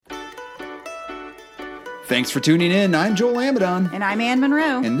Thanks for tuning in. I'm Joel Amadon. And I'm Ann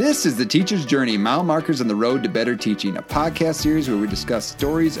Monroe. And this is The Teacher's Journey, Mile Markers on the Road to Better Teaching, a podcast series where we discuss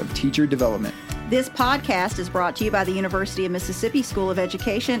stories of teacher development. This podcast is brought to you by the University of Mississippi School of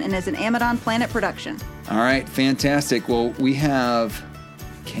Education and is an Amadon Planet production. All right, fantastic. Well, we have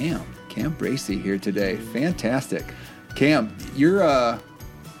Cam Bracey here today. Fantastic. Cam, you're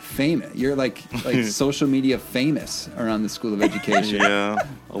famous. You're like social media famous around the School of Education. Yeah.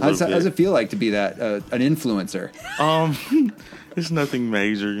 How does it feel like to be that an influencer? It's nothing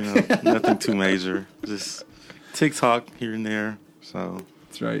major, nothing too major. Just TikTok here and there. So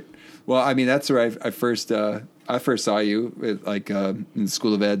that's right. Well, I mean, that's where I first saw you with, in the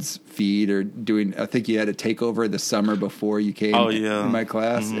School of Ed's feed or doing. I think you had a takeover the summer before you came. In my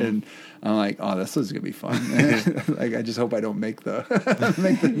class, and I'm like, oh, this is gonna be fun. I just hope I don't make the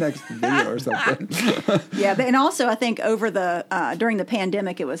next video or something. Yeah, and also I think over the during the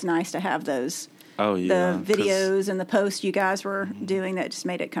pandemic, it was nice to have those. Oh yeah, the videos and the posts you guys were doing that just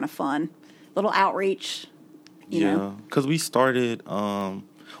made it kind of fun, little outreach. You know, because we started.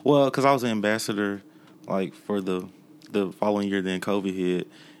 Because I was an ambassador, for the following year. Then COVID hit,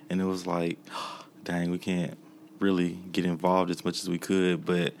 and it was like, dang, we can't really get involved as much as we could,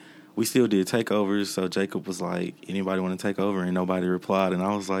 but we still did takeovers. So Jacob was like, anybody want to take over? And nobody replied. And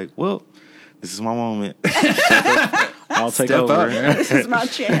I was like, well, this is my moment. I'll take Step over. Up. This is my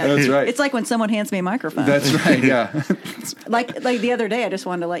chance. That's right. It's like when someone hands me a microphone. That's right, yeah. like the other day, I just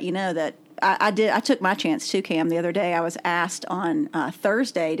wanted to let you know that I took my chance too, Cam. The other day, I was asked on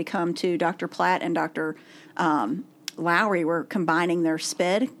Thursday to come to Dr. Platt and Dr. Lowry were combining their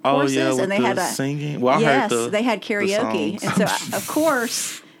SPED courses, and they had singing. Well, I heard they had karaoke, and so of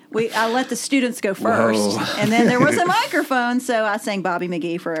course I let the students go first, Whoa. and then there was a microphone, so I sang Bobby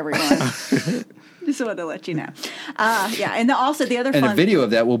McGee for everyone. Just wanted to let you know. And also the other and fun... a video of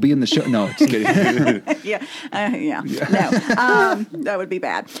that will be in the show. No, just kidding. No, that would be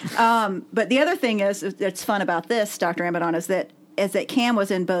bad. But the other thing that's fun about this, Dr. Amadon, is that Cam was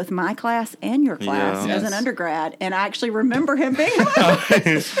in both my class and your class as an undergrad, and I actually remember him being in my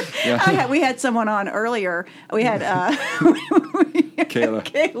class. We had someone on earlier. We had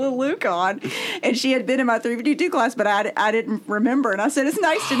Kayla Luke on, and she had been in my 352 class, but I didn't remember. And I said, "It's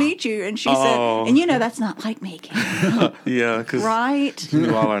nice to meet you." And she said, "And that's not like me, Cam." Yeah, because right? You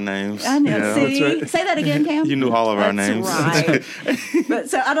knew all our names. I know. Yeah. See, That's right. Say that again, Cam. You knew all of our names. Right. But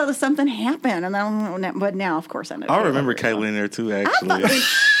so I don't know, something happened, but now, of course, I know. I remember Kayla in there too. Actually,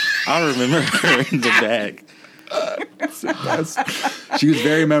 I remember her in the back. She was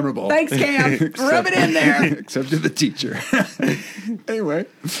very memorable. Thanks, Cam. Rub it in there. Except to the teacher. Anyway,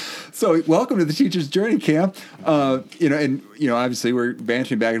 so welcome to the Teacher's Journey, Cam. Obviously we're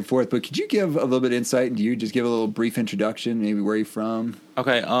bantering back and forth, but could you give a little bit of insight into you? Just give a little brief introduction, maybe where you're from.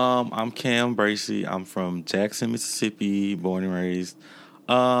 Okay, I'm Cam Bracey. I'm from Jackson, Mississippi, born and raised.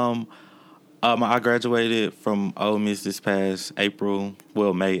 I graduated from Ole Miss this past April,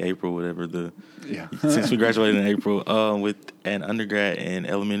 May, April, whatever since we graduated in April, with an undergrad in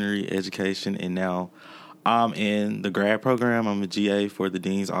elementary education, and now I'm in the grad program. I'm a GA for the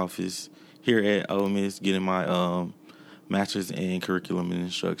Dean's Office here at Ole Miss, getting my master's in curriculum and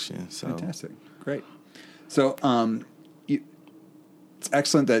instruction. So fantastic, great. So it's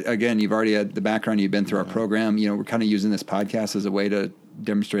excellent that again you've already had the background. You've been through our program. We're kind of using this podcast as a way to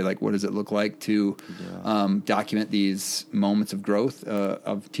demonstrate what does it look like to document these moments of growth,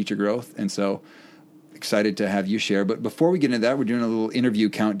 of teacher growth. And so excited to have you share. But before we get into that, we're doing a little interview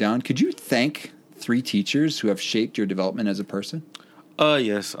countdown. Could you thank 3 teachers who have shaped your development as a person?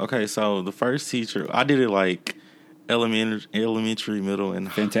 Yes. Okay. So the first teacher, I did it elementary, middle,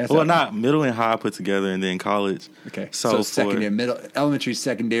 and fantastic. Well, not middle and high put together, and then college. Okay. So secondary, middle, elementary,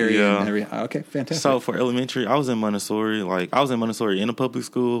 secondary, and okay, fantastic. So for elementary, I was in Montessori. I was in Montessori in a public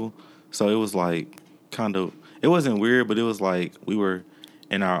school, so it was it wasn't weird, but it was we were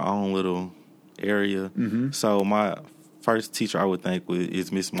in our own little area. Mm-hmm. So my first teacher I would thank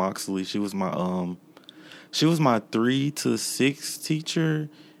is Miss Moxley. She was my 3 to 6 teacher.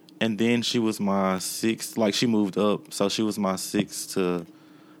 And then she was my 6th, she moved up, so she was my 6 to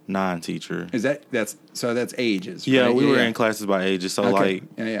 9 teacher. That's ages? Yeah, right? we were in classes by ages. So okay.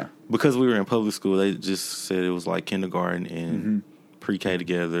 Because we were in public school, they just said it was kindergarten and pre-K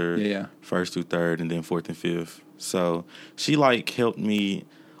together, first through third, and then 4th and 5th. So she helped me.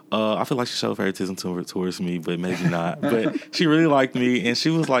 I feel like she showed favoritism towards me, but maybe not. But she really liked me, and she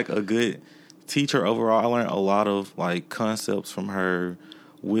was a good teacher overall. I learned a lot of concepts from her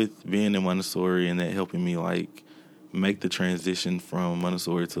with being in Montessori, and that helping me make the transition from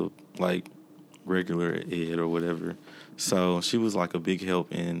Montessori to regular ed or whatever. So she was a big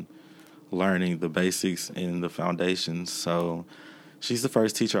help in learning the basics and the foundations. So she's the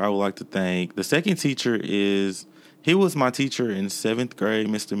first teacher I would like to thank. The second teacher he was my teacher in 7th grade,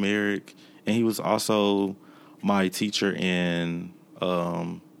 Mr. Merrick, and he was also my teacher in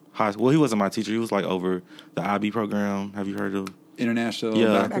high school. Well, he wasn't my teacher. He was like over the IB program. Have you heard of International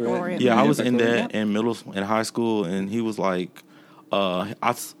Baccalaureate? Yeah, I was in that in high school, and he was like, I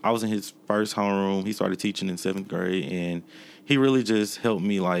was in his first homeroom. He started teaching in 7th grade, and he really just helped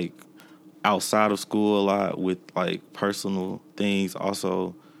me like outside of school a lot with like personal things,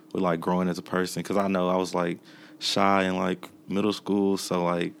 also with like growing as a person. Because I know I was like shy in like middle school, so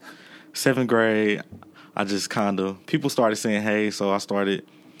like 7th grade, I just kind of, people started saying hey, so I started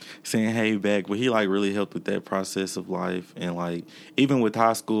saying hey back. But he like really helped with that process of life, and like even with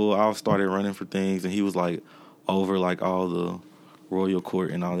high school, I started running for things, and he was like over like all the royal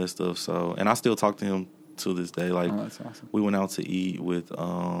court and all that stuff. So, and I still talk to him to this day. Like, that's awesome. We went out to eat with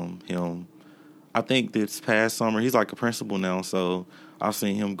him. I think this past summer, he's like a principal now, so I've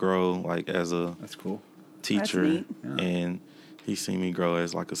seen him grow like as a that's cool teacher, that's neat. and he's seen me grow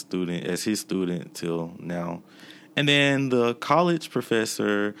as like a student, as his student till now. And then the college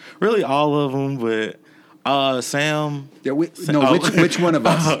professor, really all of them, but Sam. Yeah, which one of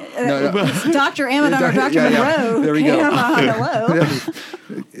us? Dr. Amadon or Dr. Monroe. Yeah. There we go. Hello.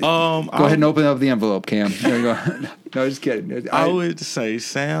 Go ahead and open up the envelope, Cam. There you go. No, just kidding. I would say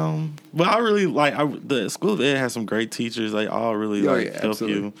Sam, but I really like the School of Ed has some great teachers. They all really help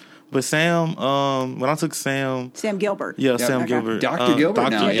you. But Sam, when I took Sam Gilbert. Yeah, Sam Gilbert. Dr.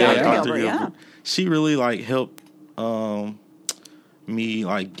 Gilbert now. Dr. Gilbert, yeah. She really like helped me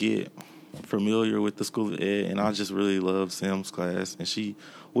like get familiar with the School of Ed, and I just really loved Sam's class. And she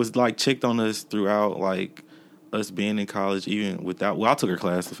was like checked on us throughout like us being in college, even without. Well, I took her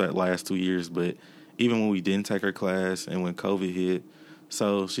class the last 2 years, but even when we didn't take her class and when COVID hit,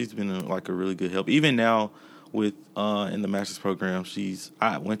 so she's been a really good help. Even now with in the master's program,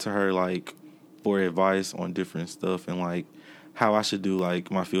 I went to her like for advice on different stuff and like how I should do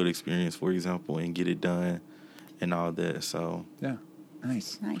like my field experience, for example, and get it done and all that. So yeah.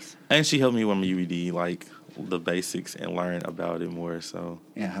 Nice. And she helped me with my UED, like the basics, and learn about it more. So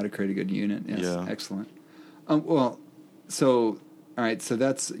yeah, how to create a good unit. Yes, yeah, excellent. Well, so all right, so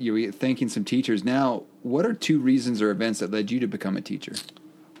that's you're thanking some teachers. Now, what are 2 reasons or events that led you to become a teacher?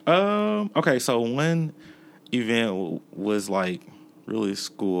 Okay, so one event was like really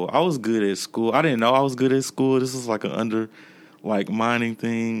school. I was good at school. I didn't know I was good at school. This was like an mining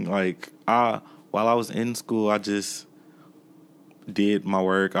thing. Like while I was in school, I just did my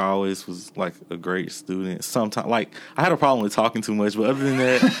work. I always was like a great student. Sometimes, like I had a problem with talking too much, but other than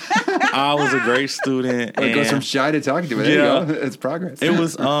that, I was a great student. It goes from shy to talking to it. There you go. It's progress. It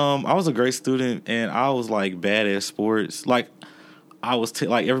was. I was a great student, and I was like bad at sports. Like I was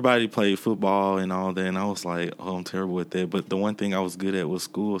like everybody played football and all that, and I was like, oh, I'm terrible at that. But the one thing I was good at was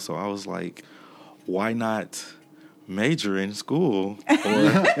school, so I was like, why not major in school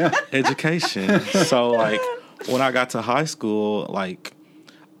or education? So like when I got to high school, like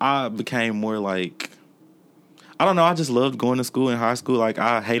I became more like, I don't know, I just loved going to school in high school. Like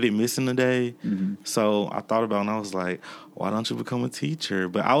I hated missing a day. Mm-hmm. So I thought about it and I was like, why don't you become a teacher?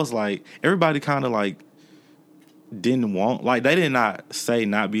 But I was like, everybody kind of like didn't want, like they did not say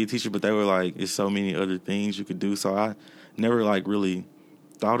not be a teacher, but they were like, there's so many other things you could do. So I never like really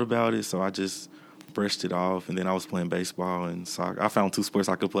thought about it. So I just brushed it off. And then I was playing baseball and soccer. I found 2 sports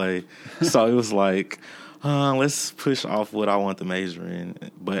I could play. So it was like, let's push off what I want to major in.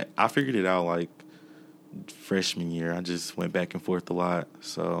 But I figured it out like freshman year. I just went back and forth a lot.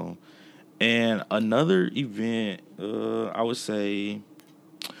 So, and another event, I would say,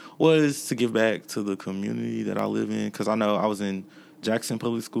 was to give back to the community that I live in. Because I know I was in Jackson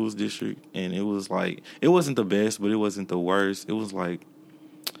Public Schools District, and it was like, it wasn't the best, but it wasn't the worst. It was like,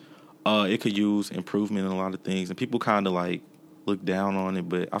 it could use improvement in a lot of things. And people kind of like look down on it,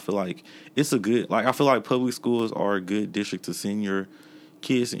 but I feel like it's a good, like I feel like public schools are a good district to send your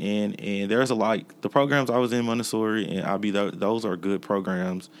kids in, and there's a lot, the programs I was in, Montessori and IB, those are good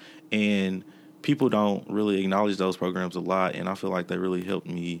programs, and people don't really acknowledge those programs a lot, and I feel like they really helped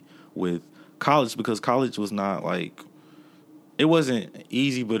me with college, because college was not like, it wasn't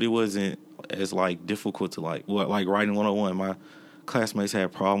easy, but it wasn't as like difficult to like writing 101. My classmates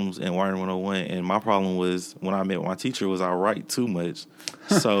had problems in writing 101, and my problem was when I met my teacher was I write too much.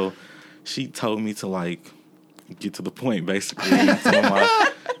 So she told me to like get to the point, basically, some of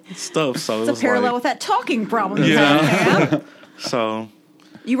my stuff. So it's a parallel with that talking problem. Yeah. So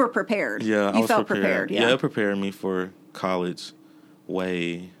you were prepared. Yeah, you felt prepared. Yeah, it prepared me for college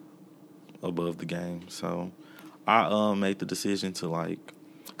way above the game. So I made the decision to like,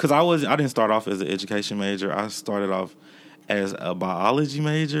 because I didn't start off as an education major. I started off as a biology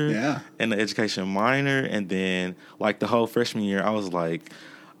major and an education minor. And then, like, the whole freshman year, I was like,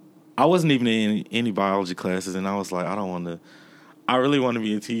 I wasn't even in any biology classes. And I was like, I really want to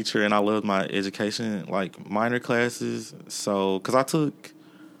be a teacher. And I loved my education, like, minor classes. So, because I took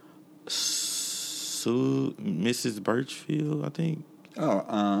Mrs. Birchfield, I think.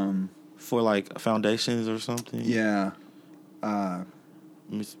 For, like, foundations or something. Yeah.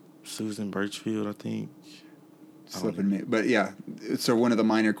 Miss Susan Birchfield, I think. Slipping me, but yeah. So one of the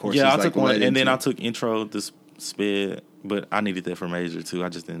minor courses. Yeah, I took one, and then I took intro to SPED, but I needed that for major too. I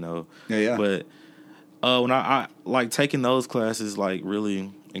just didn't know. Yeah. But when I like taking those classes, like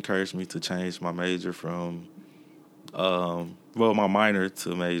really encouraged me to change my major from, my minor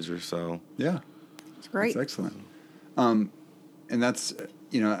to major. So yeah, it's great. That's excellent. And that's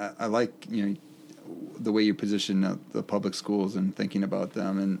I like the way you position the public schools and thinking about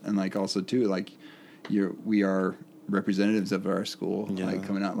them, and like also too like we are representatives of our school, like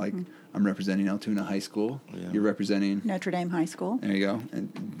coming out like I'm representing Altoona High School. Yeah. You're representing Notre Dame High School. There you go,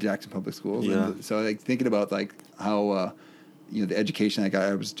 and Jackson Public Schools. Yeah. And so like thinking about like how the education. Like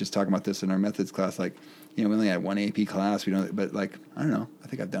I was just talking about this in our methods class. Like we only had one AP class. We don't, but like I don't know. I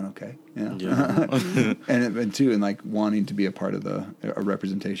think I've done okay. Yeah. and two, and like wanting to be a part of a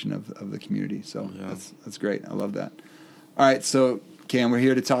representation of the community. So that's great. I love that. All right, so Cam, we're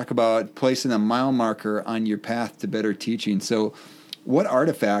here to talk about placing a mile marker on your path to better teaching. So what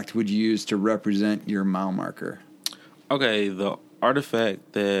artifact would you use to represent your mile marker? Okay, the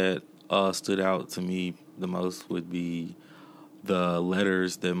artifact that stood out to me the most would be the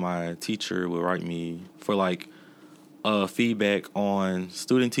letters that my teacher would write me for, like, feedback on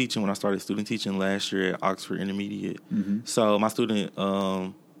student teaching when I started student teaching last year at Oxford Intermediate. Mm-hmm. So my student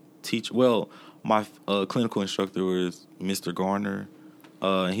my clinical instructor was Mr. Garner.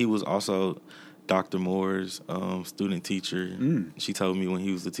 And he was also Dr. Moore's student teacher. She told me when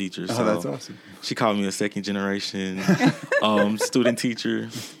he was the teacher. So that's awesome. She called me a second generation student teacher.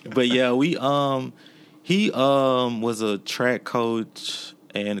 But yeah, he was a track coach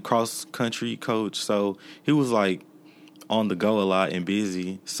and cross country coach. So he was like on the go a lot and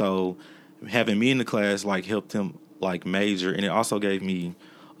busy. So having me in the class like helped him like major, and it also gave me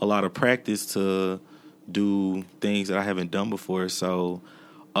a lot of practice to do things that I haven't done before. So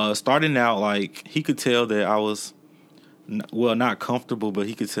starting out, like, he could tell that I was, not comfortable, but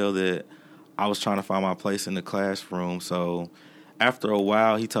he could tell that I was trying to find my place in the classroom. So after a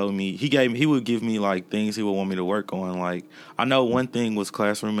while, he told me, he would give me, like, things he would want me to work on. Like, I know one thing was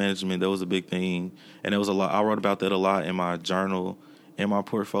classroom management. That was a big thing. And there was a lot, I wrote about that a lot in my journal, in my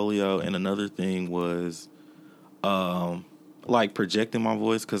portfolio. And another thing was, like, projecting my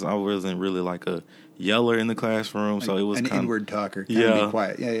voice, because I wasn't really like a yeller in the classroom. Like, so it was an inward talker. Kind of be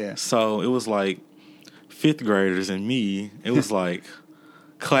quiet. Yeah. So it was like fifth graders and me. It was like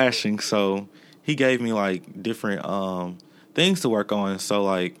clashing. So he gave me like different things to work on. So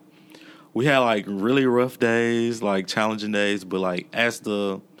like we had like really rough days, like challenging days, but like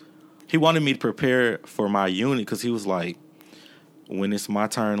he wanted me to prepare for my unit, because he was like, when it's my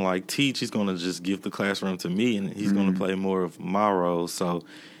turn, like, teach, he's going to just give the classroom to me, and he's going to play more of my role. So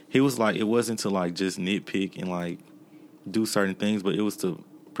he was like, it wasn't to, like, just nitpick and, like, do certain things, but it was to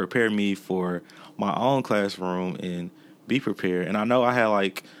prepare me for my own classroom and be prepared. And I know I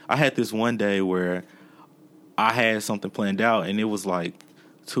had this one day where I had something planned out, and it was, like,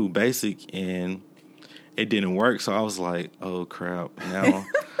 too basic, and it didn't work. So I was like, oh, crap. Now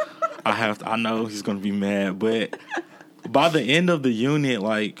I know he's going to be mad, but by the end of the unit,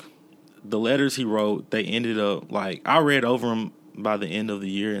 like, the letters he wrote, they ended up, like, I read over them by the end of the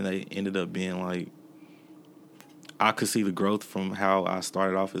year, and they ended up being, like, I could see the growth from how I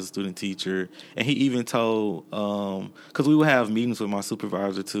started off as a student teacher. And he even told, because we would have meetings with my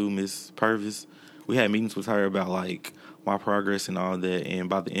supervisor, too, Miss Purvis. We had meetings with her about, like, my progress and all that, and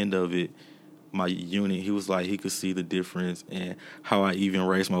by the end of it, my unit, he was like, he could see the difference and how I even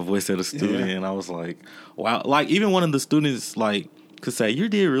raised my voice at a student. Yeah. And I was like, wow. Like, even one of the students, like, could say, you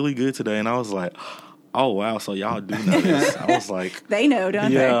did really good today. And I was like, oh, wow. So y'all do know this. I was like, they know,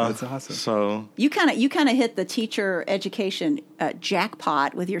 don't they? Yeah, that's awesome. So you kind of hit the teacher education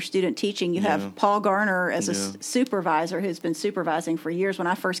jackpot with your student teaching. You have Paul Garner as a supervisor who's been supervising for years. When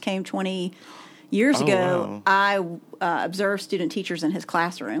I first came 20 years ago, wow. I observed student teachers in his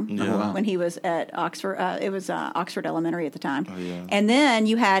classroom when he was at Oxford. It was Oxford Elementary at the time. Oh, yeah. And then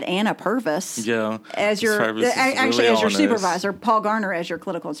you had Anna Purvis as your as your supervisor, Paul Garner as your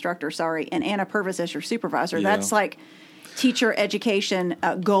clinical instructor, and Anna Purvis as your supervisor. Yeah. That's like teacher education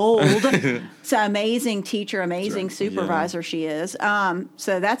gold. It's an amazing teacher, amazing supervisor she is.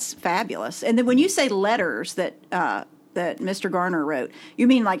 So that's fabulous. And then when you say letters that Mr. Garner wrote, you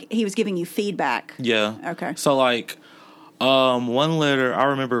mean like he was giving you feedback? Yeah. Okay. So like one letter, I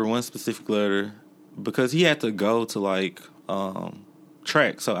remember one specific letter because he had to go to like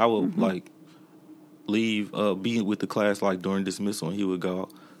track. So I would like leave, be with the class like during dismissal, and he would go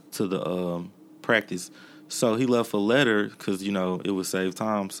to the practice. So he left a letter because, you know, it would save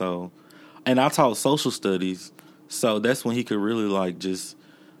time. So, and I taught social studies, so that's when he could really like just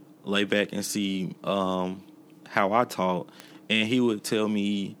lay back and see how I taught. And he would tell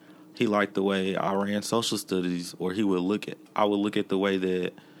me he liked the way I ran social studies, or I would look at the way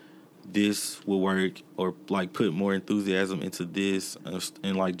that this would work, or like put more enthusiasm into this,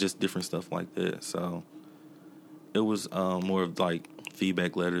 and like just different stuff like that. So it was more of like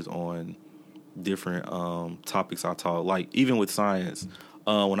feedback letters on different topics I taught. Like even with science,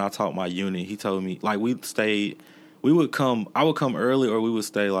 when I taught my unit, he told me like I would come early, or we would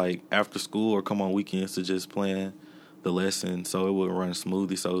stay like after school or come on weekends to just plan the lesson so it would run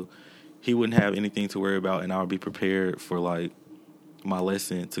smoothly, so he wouldn't have anything to worry about, and I would be prepared for like my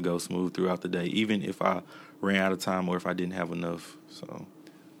lesson to go smooth throughout the day, even if I ran out of time or if I didn't have enough. So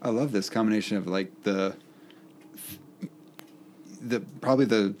I love this combination of like the probably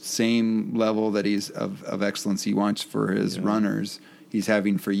the same level that he's of excellence he wants for his runners, he's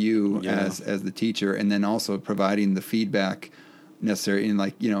having for you as the teacher, and then also providing the feedback necessary. And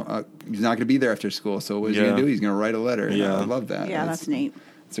like, you know, he's not going to be there after school, so what is he going to do? He's going to write a letter. Yeah. I love that. Yeah, that's neat.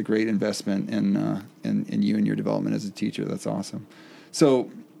 It's a great investment in you and your development as a teacher. That's awesome.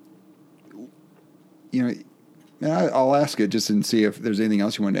 So, you know, I'll ask it just and see if there's anything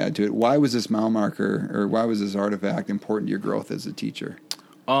else you want to add to it. Why was this mile marker, or why was this artifact important to your growth as a teacher?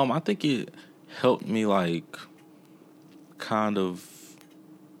 I think it helped me like kind of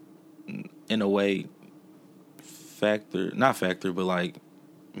in a way but like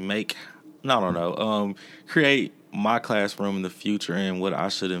create my classroom in the future and what I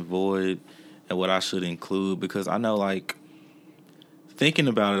should avoid and what I should include, because I know like thinking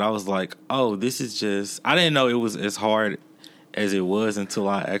about it, I was like, oh, this is just, I didn't know it was as hard as it was until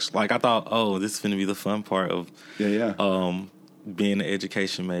I actually, like, I thought, oh, this is going to be the fun part of being an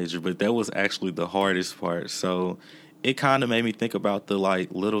education major, but that was actually the hardest part. So it kind of made me think about the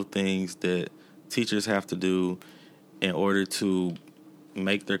like little things that teachers have to do in order to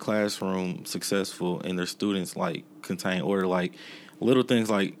make their classroom successful and their students like contain order, like little things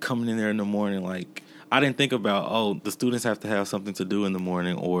like coming in there in the morning. Like I didn't think about, oh, the students have to have something to do in the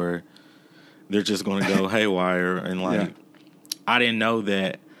morning or they're just going to go haywire. And like, I didn't know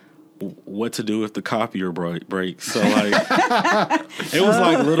that what to do if the copier breaks. So like, it was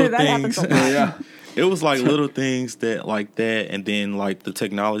like little things. It was like little things that like that. And then like the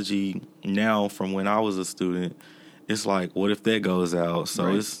technology now from when I was a student, it's like, what if that goes out?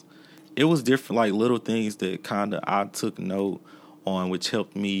 So it was different, like little things that kind of I took note on, which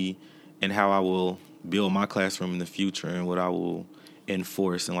helped me in how I will build my classroom in the future and what I will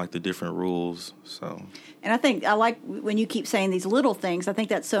enforce and like the different rules. So, and I think I like when you keep saying these little things. I think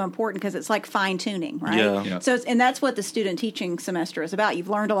that's so important because it's like fine tuning, right? Yeah. So, and that's what the student teaching semester is about. You've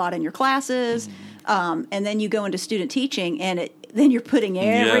learned a lot in your classes, and then you go into student teaching, and then you're putting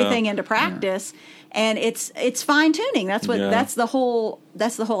everything into practice. And it's fine tuning. That's what that's the whole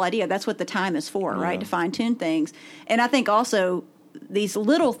idea. That's what the time is for, right? To fine tune things. And I think also these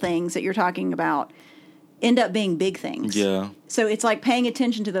little things that you're talking about end up being big things. Yeah. So it's like paying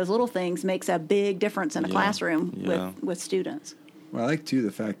attention to those little things makes a big difference in a classroom with students. Well, I like too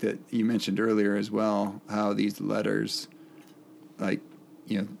the fact that you mentioned earlier as well how these letters, like,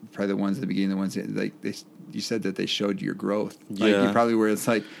 you know, probably the ones at the beginning, the ones that, like you said that they showed your growth. Like you probably were. It's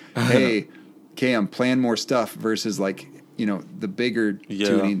like, hey, Cam, plan more stuff versus like, you know, the bigger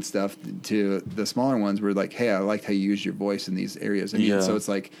tuning stuff to the smaller ones were like, hey, I liked how you used your voice in these areas. I mean, so it's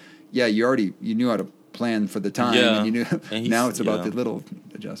like, you knew how to plan for the time, and you knew. Now it's about the little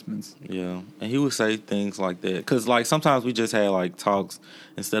adjustments. Yeah, and he would say things like that because, like, sometimes we just had like talks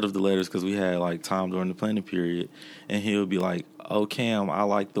instead of the letters because we had like time during the planning period, and he would be like, "Oh, Cam, I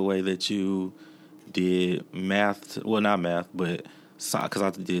like the way that you did math. Well, not math, but because I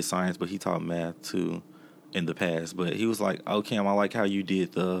did science, but he taught math too in the past. But he was like, "Oh, Cam, I like how you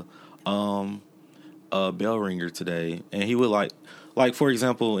did the bell ringer today," and he would like, for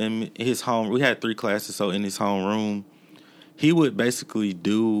example, in his home, we had 3 classes, so in his homeroom, he would basically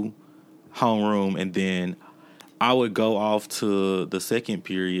do homeroom, and then I would go off to the second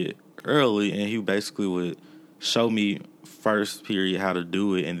period early, and he basically would show me first period how to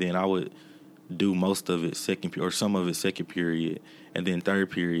do it, and then I would do most of it second or some of it second period, and then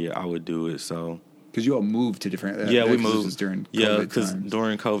third period I would do it. So because you all moved to different we moved during COVID because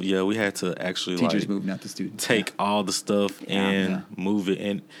during COVID we had to actually teachers moved, not the students, take all the stuff and move it,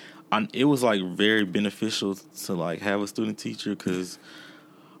 and it was like very beneficial to like have a student teacher because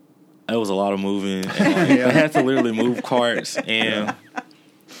it was a lot of moving, and like, I had to literally move carts, and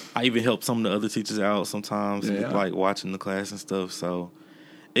I even helped some of the other teachers out sometimes, like watching the class and stuff. So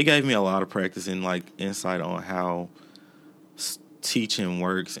it gave me a lot of practice and like insight on how teaching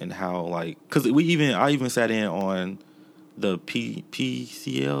works and how like because I even sat in on the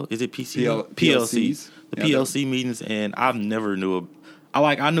PCL. Is it PCL? PLCs. The PLC meetings, and I never knew.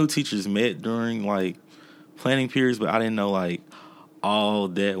 I knew teachers met during like planning periods, but I didn't know like all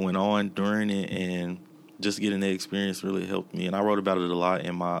that went on during it, and just getting that experience really helped me. And I wrote about it a lot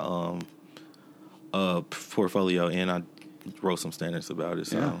in my portfolio, and I wrote some standards about it.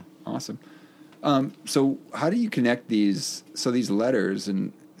 So yeah, awesome. So how do you connect these letters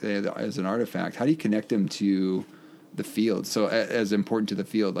and as an artifact? How do you connect them to the field? So as important to the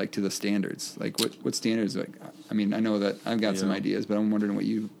field, like to the standards, like what standards? Like, I mean, I know that I've got some ideas, but I'm wondering what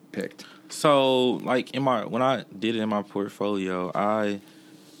you picked. So like when I did it in my portfolio, I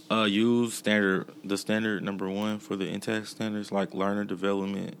used the standard number 1 for the INTACH standards, like learner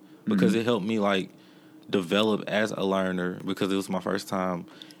development, because it helped me like develop as a learner, because it was my first time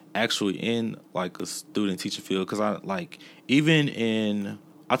actually in like a student teacher field. Because I took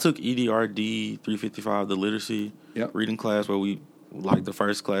EDRD 355, the literacy reading class, where we like the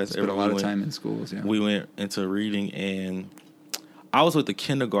first class. Spent a lot of time in schools. Yeah, we went into reading, and I was with the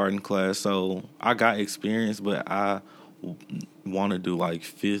kindergarten class, so I got experience, but I want to do like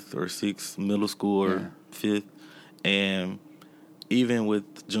 5th or 6th middle school or 5th, and even with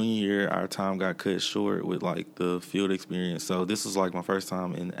junior year, our time got cut short with like the field experience. So this was like my first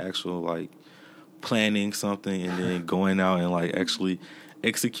time in actual like planning something and then going out and like actually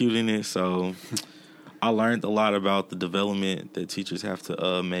executing it. So I learned a lot about the development that teachers have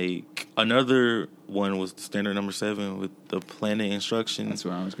to make. Another one was the standard number 7 with the planning instruction. That's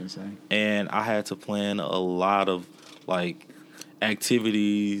what I was going to say. And I had to plan a lot of like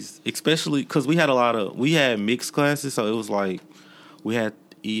activities, especially because we had mixed classes. So it was like we had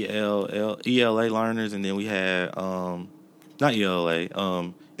ELA learners, and then we had not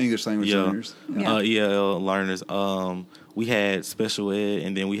ELA, English language learners. EL learners. We had special ed,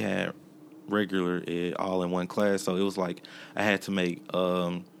 and then we had regular ed all in one class. So it was like I had to make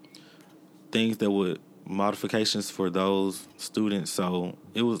things that would modifications for those students. So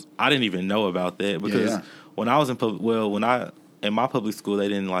I didn't even know about that, because when I was in in my public school, they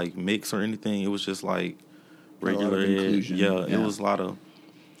didn't like mix or anything. It was just like regular ed. It was a lot of.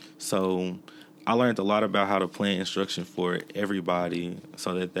 So I learned a lot about how to plan instruction for everybody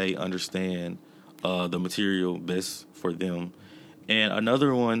so that they understand the material best for them. And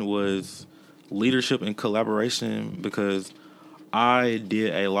another one was leadership and collaboration, because I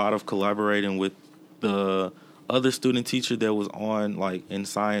did a lot of collaborating with the other student teacher that was on like in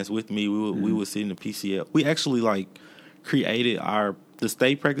science with me. We would sit in the PCL. We actually like created the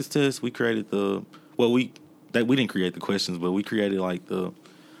state practice test. We created we didn't create the questions, but we created like the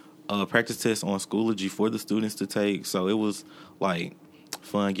practice test on Schoology for the students to take. So it was like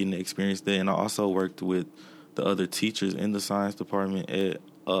fun getting to experience that. And I also worked with the other teachers in the science department at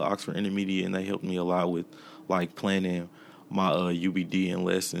Oxford Intermediate, and they helped me a lot with like planning my UBD and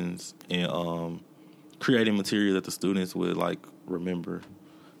lessons and creating material that the students would like remember.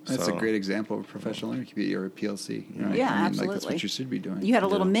 That's a great example of a professional learning community or a PLC. Right? Yeah, absolutely. Like, that's what you should be doing. You had a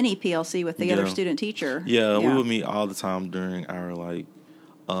little mini PLC with the other student teacher. Yeah, we would meet all the time during our like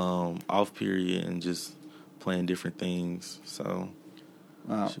off period and just plan different things. So,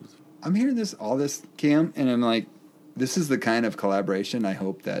 wow, I'm hearing all this, Cam, and I'm like, this is the kind of collaboration I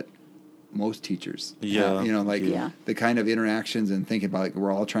hope that most teachers have, the kind of interactions and thinking about like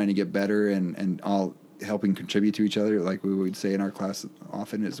we're all trying to get better and all helping contribute to each other, like we would say in our class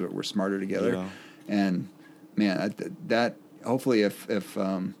often, is that we're smarter together. And man, that hopefully if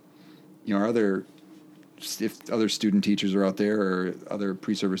other student teachers are out there or other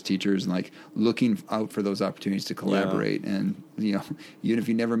pre-service teachers and like looking out for those opportunities to collaborate, and even if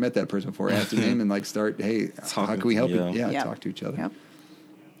you never met that person before, ask their name and like start, hey, how can we help you? Talk to each other. Yep.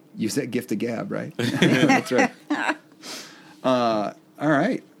 Use that gift of gab, right? That's right. All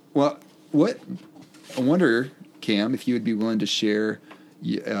right. Well, I wonder, Cam, if you would be willing to share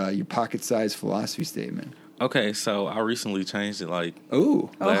your pocket-sized philosophy statement. Okay, so I recently changed it last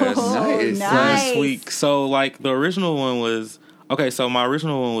week. So like the original one was Okay, so my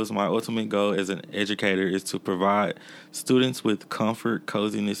original one was my ultimate goal as an educator is to provide students with comfort,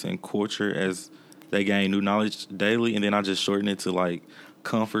 coziness, and culture as they gain new knowledge daily. And then I just shortened it to like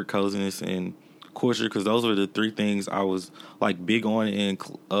comfort, coziness, and culture because those were the three things I was like big on in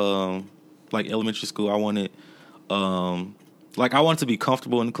like elementary school. I wanted I wanted to be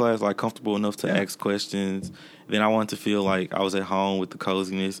comfortable in the class, like comfortable enough to ask questions. Then I wanted to feel like I was at home with the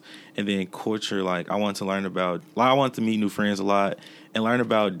coziness. And then culture, like I wanted to learn about, like I wanted to meet new friends a lot and learn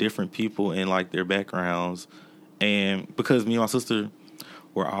about different people and like their backgrounds. And because me and my sister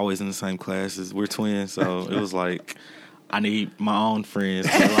were always in the same classes, we're twins, so it was like I need my own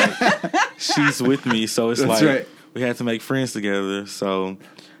friends. So, like she's with me, so it's That's like right. We had to make friends together. So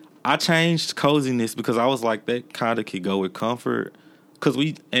I changed coziness because I was like that kind of could go with comfort. Because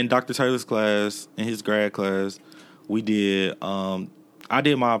we, in Dr. Taylor's class, in his grad class, we did, I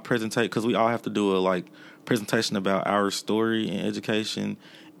did my presentation, because we all have to do a, presentation about our story in education.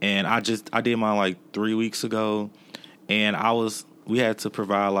 And I did mine, 3 weeks ago. And we had to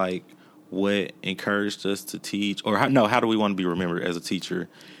provide, what encouraged us to teach, or how do we want to be remembered as a teacher?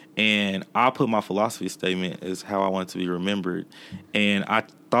 And I put my philosophy statement as how I want to be remembered. And I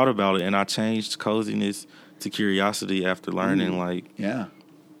thought about it, and I changed coziness to curiosity after learning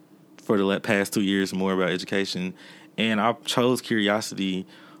for the past 2 years more about education. And I chose curiosity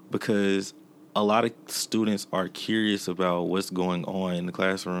because a lot of students are curious about what's going on in the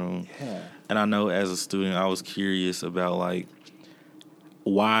classroom. Yeah. And I know as a student I was curious about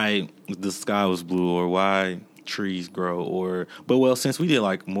why the sky was blue or why trees grow since we did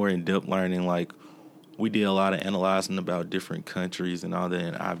more in-depth learning, we did a lot of analyzing about different countries and all that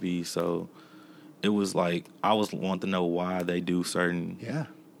in IB, so it was I was wanting to know why they do certain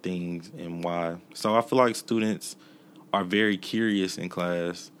things and why. So I feel like students are very curious in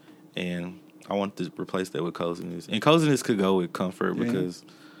class, and I want to replace that with coziness. And coziness could go with comfort because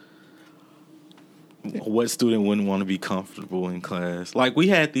what student wouldn't want to be comfortable in class? We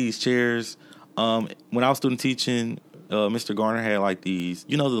had these chairs when I was student teaching. Mr. Garner had these,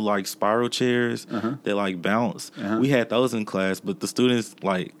 the spiral chairs that bounce. We had those in class, but the students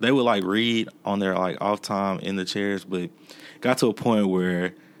they would read on their off time in the chairs, but got to a point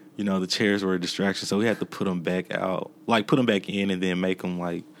where the chairs were a distraction, so we had to put them back out, put them back in, and then make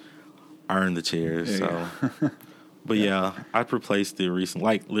them earn the chairs. So, but I replaced it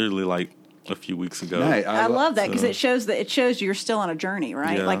recently, literally a few weeks ago. Right. I love that because it shows you're still on a journey,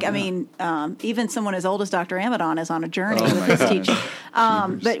 right? Yeah, even someone as old as Dr. Amadon is on a journey with his teaching.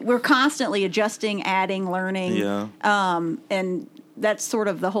 But we're constantly adjusting, adding, learning. Yeah. And that's sort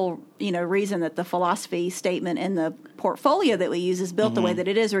of the whole, reason that the philosophy statement in the portfolio that we use is built the way that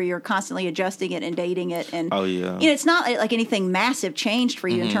it is, where you're constantly adjusting it and dating it. And, it's not like anything massive changed for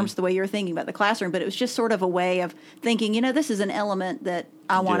you in terms of the way you're thinking about the classroom, but it was just sort of a way of thinking, this is an element that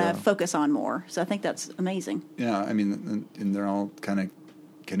I want to focus on more. So I think that's amazing. Yeah, and they're all kind of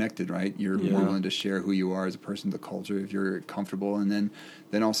connected, right? You're more willing to share who you are as a person, the culture, if you're comfortable, and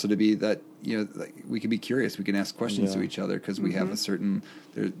then also to be that we can be curious, we can ask questions to each other because we have a certain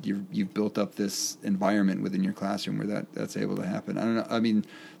you've built up this environment within your classroom where that's able to happen. I don't know. I mean,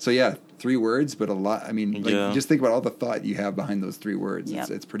 so 3 words, but a lot. I mean, just think about all the thought you have behind those 3 words.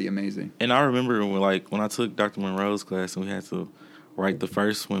 Yep. It's pretty amazing. And I remember when I took Dr. Monroe's class and we had to write the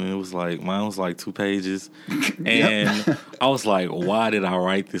first one, it was mine was 2 pages, and I was like, why did I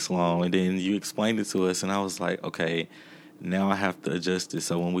write this long? And then you explained it to us, and I was like, okay, now I have to adjust it.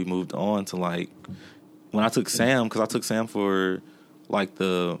 So when we moved on to when I took Sam, because I took Sam for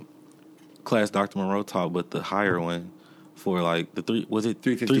the class Dr. Monroe taught, but the higher one for the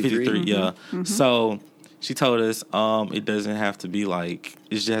 353? Yeah. Mm-hmm. So she told us it doesn't have to be it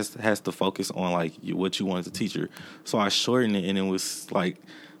just has to focus on what you wanted to teach her. So I shortened it, and it was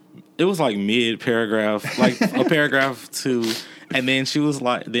mid paragraph, a paragraph 2, and then she was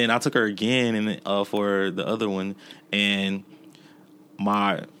then I took her again and for the other one, and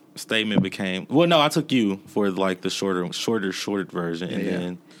my statement became I took you for the shorter version, and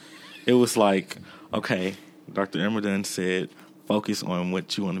then it was okay, Dr. Amadon said focus on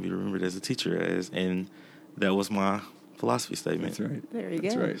what you want to be remembered as a teacher as, and that was my philosophy statement. That's right. There you go.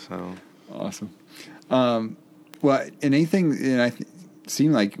 That's right. So awesome. Well, and anything, and I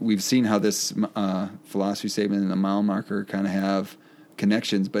seem like we've seen how this philosophy statement and the mile marker kind of have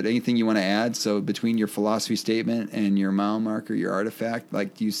connections, but anything you want to add? So between your philosophy statement and your mile marker, your artifact,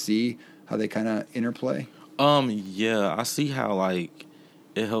 do you see how they kind of interplay? Yeah, I see how it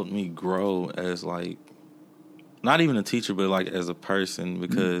helped me grow as not even a teacher, but as a person,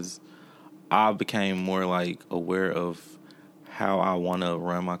 because I became more aware of how I want to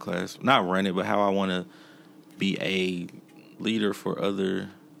run my class. Not run it, but how I want to be a leader for other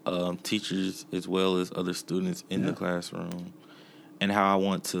teachers as well as other students in the classroom, and how I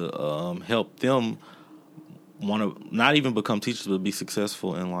want to help them want to not even become teachers but be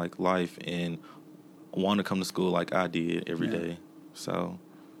successful in like life and want to come to school like I did every day. So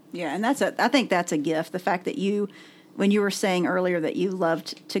and I think that's a gift. The fact that when you were saying earlier that you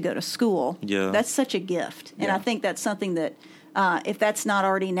loved to go to school, that's such a gift. And I think that's something that if that's not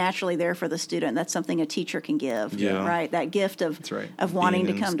already naturally there for the student, that's something a teacher can give, right? That gift of wanting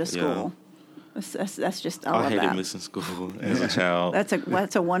to come to school. That's just, I love that. I hated missing school as a child.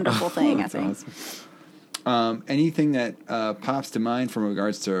 That's a wonderful thing, I think. Awesome. Anything that pops to mind from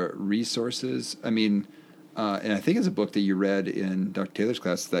regards to resources? I mean, and I think it's a book that you read in Dr. Taylor's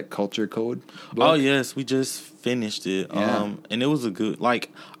class, that Culture Code book. Oh, yes. We just finished it. And it was a good,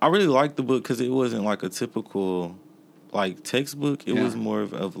 I really liked the book because it wasn't like a typical textbook. It was more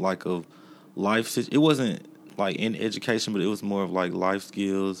of like a life. It wasn't like in education, but it was more of like life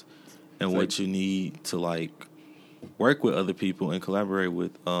skills and what you need to like work with other people and collaborate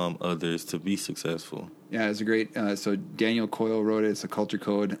with others to be successful. Yeah, it's a great. So Daniel Coyle wrote it. It's a Culture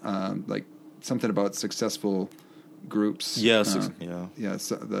Code, like something about successful groups. So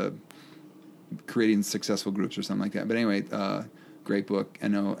the creating successful groups or something like that. But anyway, great book. I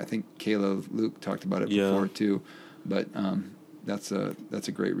think Kayla Luke talked about it before too. But that's a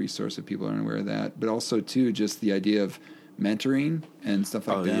great resource if people aren't aware of that. But also too, just the idea of mentoring and stuff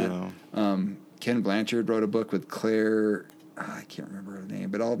like that. Yeah. Ken Blanchard wrote a book with Claire. I can't remember her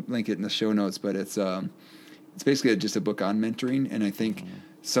name, but I'll link it in the show notes. But it's basically just a book on mentoring, and I think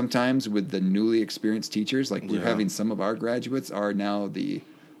sometimes with the newly experienced teachers, like we're having some of our graduates are now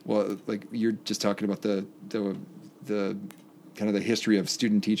like you're just talking about the kind of the history of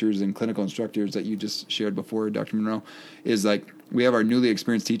student teachers and clinical instructors that you just shared before, Dr. Monroe, is like we have our newly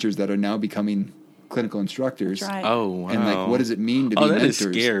experienced teachers that are now becoming clinical instructors. That's right. Oh, wow. And like, what does it mean to be mentors? That is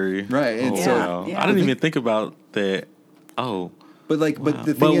scary. Right. And wow. I didn't even think about that. Oh. But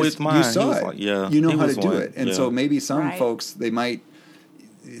the thing is, you saw it. You know how to do it. And so maybe some folks, they might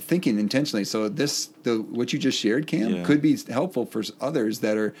thinking intentionally. So what you just shared, Cam, could be helpful for others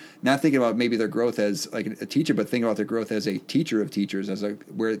that are not thinking about maybe their growth as like a teacher, but thinking about their growth as a teacher of teachers, as a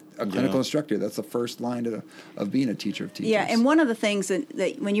clinical instructor. That's the first line of being a teacher of teachers. Yeah, and one of the things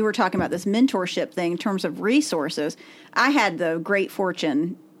that when you were talking about this mentorship thing in terms of resources, I had the great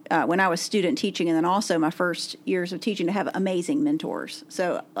fortune when I was student teaching, and then also my first years of teaching, to have amazing mentors.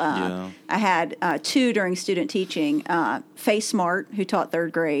 So I had two during student teaching, Faye Smart, who taught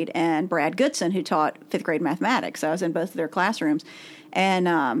third grade, and Brad Goodson, who taught fifth grade mathematics. I was in both of their classrooms, and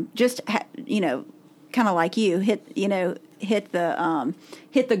kind of like you, hit the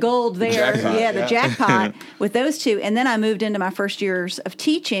gold there, the jackpot with those two. And then I moved into my first years of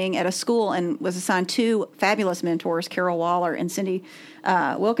teaching at a school and was assigned two fabulous mentors, Carol Waller and Cindy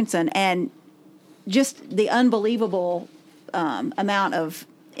Wilkinson, and just the unbelievable amount of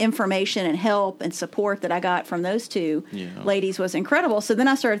information and help and support that I got from those two ladies was incredible. So then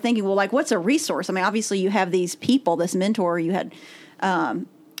I started thinking, well, like, what's a resource? I mean, obviously you have these people, this mentor, you had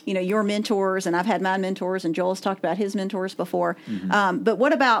your mentors, and I've had my mentors, and Joel's talked about his mentors before. Mm-hmm. But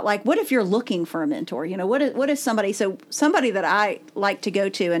what about, like, what if you're looking for a mentor? What is somebody that I like to go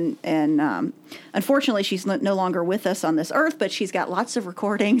to, and unfortunately she's no longer with us on this earth, but she's got lots of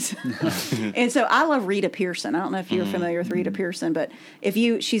recordings. And so I love Rita Pearson. I don't know if you're familiar with Rita Pearson, but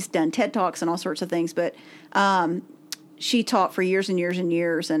she's done TED Talks and all sorts of things, but she taught for years and years and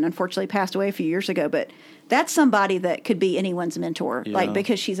years, and unfortunately passed away a few years ago, but that's somebody that could be anyone's mentor, like,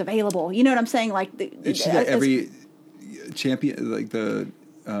 because she's available. You know what I'm saying? Like, every champion, like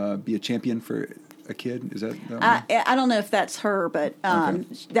be a champion for a kid. Is that I don't know if that's her, but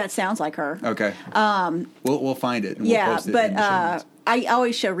that sounds like her. Okay. We'll find it. And we'll post it but I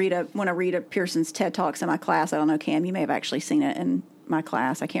always show one of Rita Pearson's TED Talks in my class. I don't know, Cam, you may have actually seen it in my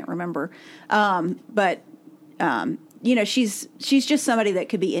class. I can't remember. But she's just somebody that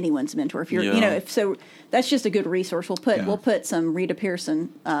could be anyone's mentor. If you're, that's just a good resource. We'll put some Rita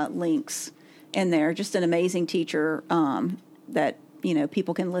Pearson links in there. Just an amazing teacher that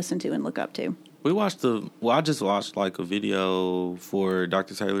people can listen to and look up to. I just watched like a video for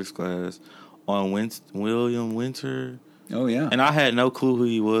Dr. Taylor's class on William Winter. Oh yeah, and I had no clue who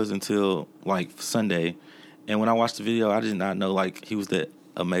he was until like Sunday. And when I watched the video, I did not know like he was that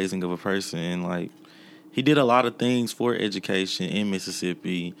amazing of a person. And like, he did a lot of things for education in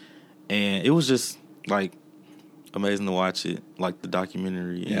Mississippi, and it was just like amazing to watch it, like the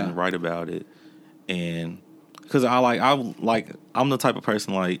documentary and write about it. And Because I'm the type of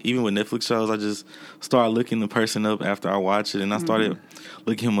person, like, even with Netflix shows, I just start looking the person up after I watch it, and I started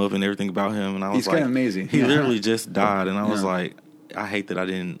looking him up and everything about him, and I was he's kind of amazing. He literally just died, and I was like, I hate that I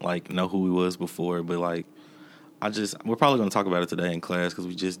didn't like know who he was before, but like, we're probably going to talk about it today in class because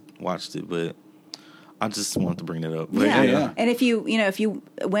we just watched it, but I just wanted to bring that up. But, yeah. And if you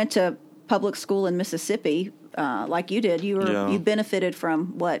went to public school in Mississippi, like you did, you benefited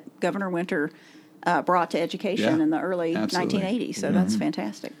from what Governor Winter brought to education in the early 1980s. So that's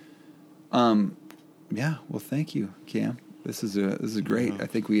fantastic. Yeah. Well, thank you, Cam. This is great. I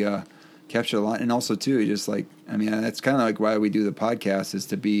think we captured a lot, and also too, just like, I mean, that's kind of like why we do the podcast, is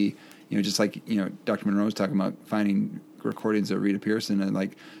to be, just like, Dr. Monroe was talking about finding recordings of Rita Pierson, and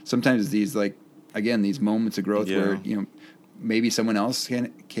like sometimes these, like, again, these moments of growth where maybe someone else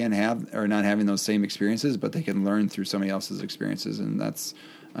can have, or not having those same experiences, but they can learn through somebody else's experiences, and that's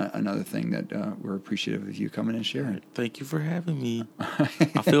another thing that we're appreciative of you coming and sharing. Thank you for having me. I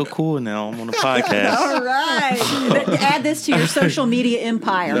feel cool now. I'm on the podcast. All right. Add this to your social media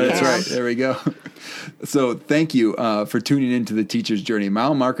empire. That's Cam. right. There we go. So thank you for tuning into The Teacher's Journey,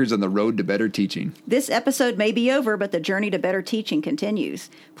 mile markers on the road to better teaching. This episode may be over, but the journey to better teaching continues.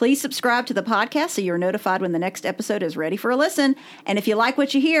 Please subscribe to the podcast so you're notified when the next episode is ready for a listen. And if you like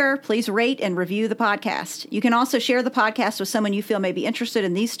what you hear, please rate and review the podcast. You can also share the podcast with someone you feel may be interested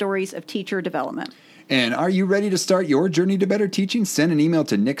in these stories of teacher development. And are you ready to start your journey to better teaching? Send an email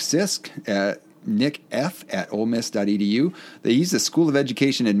to Nick Sisk at nickf@olemiss.edu. He's the School of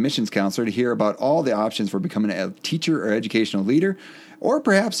Education admissions counselor to hear about all the options for becoming a teacher or educational leader. Or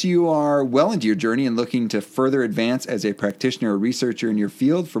perhaps you are well into your journey and looking to further advance as a practitioner or researcher in your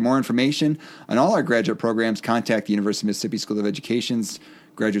field. For more information on all our graduate programs, contact the University of Mississippi School of Education's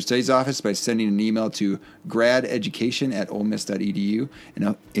Graduate Studies Office by sending an email to gradeducation@olemiss.edu.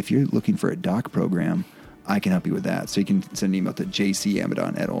 And if you're looking for a doc program, I can help you with that. So you can send an email to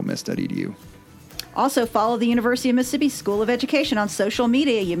jcamadon@olemiss.edu. Also, follow the University of Mississippi School of Education on social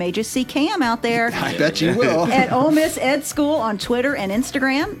media. You may just see Cam out there. I bet you will. At Ole Miss Ed School on Twitter and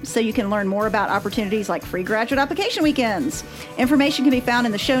Instagram, so you can learn more about opportunities like free graduate application weekends. Information can be found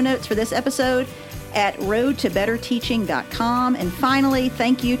in the show notes for this episode at roadtobetterteaching.com. And finally,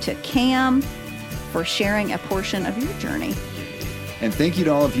 thank you to Cam for sharing a portion of your journey. And thank you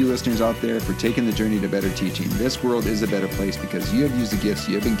to all of you listeners out there for taking the journey to better teaching. This world is a better place because you have used the gifts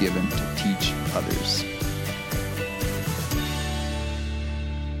you have been given to teach others.